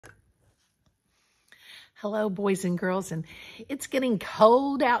Hello, boys and girls, and it's getting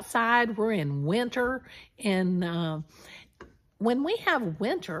cold outside. We're in winter, and when we have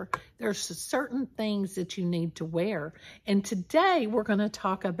winter, there's certain things that you need to wear. And today we're going to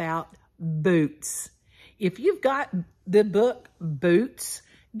talk about boots. If you've got the book Boots,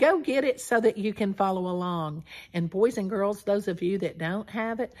 go get it so that you can follow along. And boys and girls, those of you that don't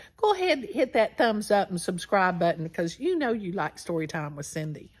have it, go ahead and hit that thumbs up and subscribe button because you know you like story time with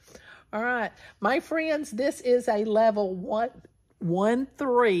Cindy. All right, my friends, this is a level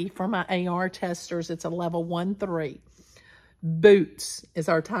 1-3 for my AR testers. It's a level 1-3. Boots is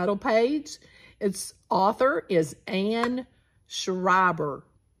our title page. Its author is Schreiber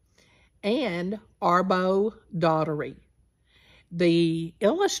and Doughty. The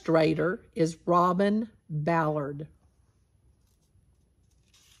illustrator is Robin Ballard.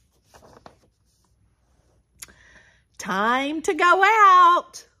 Time to go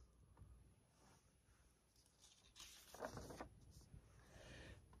out.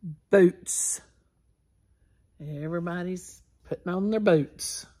 Boots. Everybody's putting on their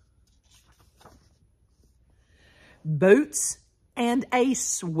boots. Boots and a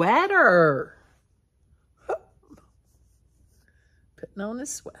sweater. Putting on a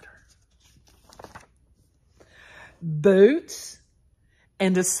sweater. Boots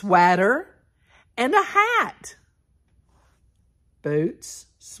and a sweater and a hat. Boots,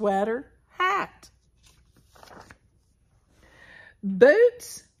 sweater, hat.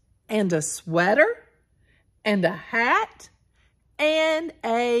 Boots and a sweater and a hat and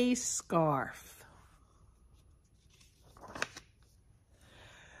a scarf.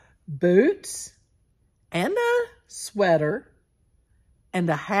 Boots and a sweater and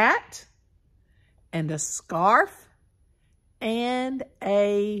a hat and a scarf and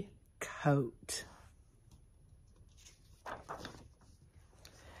a coat.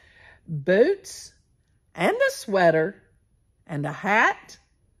 Boots and a sweater and a hat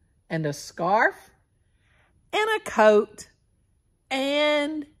and a scarf and a coat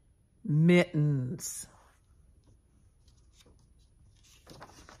and mittens.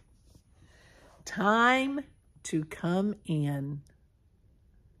 Time to come in.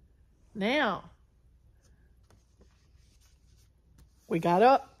 Now, we got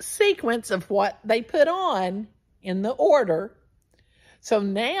a sequence of what they put on in the order. So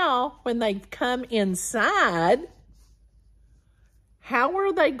now, when they come inside, how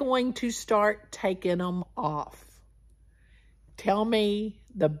are they going to start taking them off? Tell me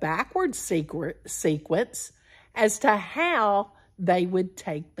the backward sequence as to how they would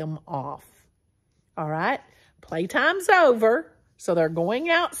take them off. All right, playtime's over. So they're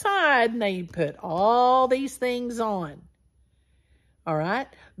going outside and they put all these things on. All right,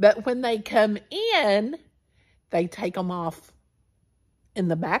 but when they come in, they take them off in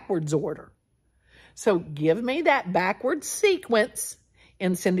the backwards order. So give me that backwards sequence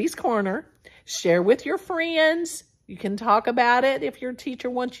in Cindy's Corner. Share with your friends. You can talk about it if your teacher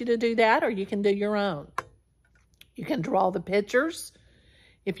wants you to do that, or you can do your own. You can draw the pictures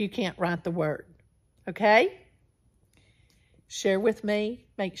if you can't write the word. Okay? Share with me.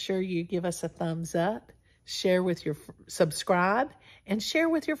 Make sure you give us a thumbs up. Share with your, subscribe, and share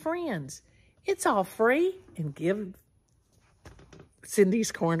with your friends. It's all free, and give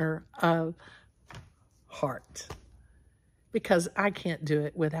Cindy's Corner a heart, because I can't do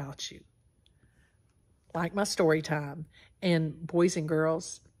it without you. Like my story time. And boys and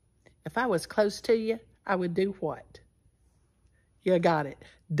girls, if I was close to you, I would do what? You got it.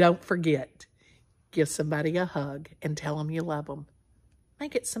 Don't forget. Give somebody a hug and tell them you love them.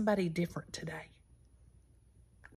 Make it somebody different today.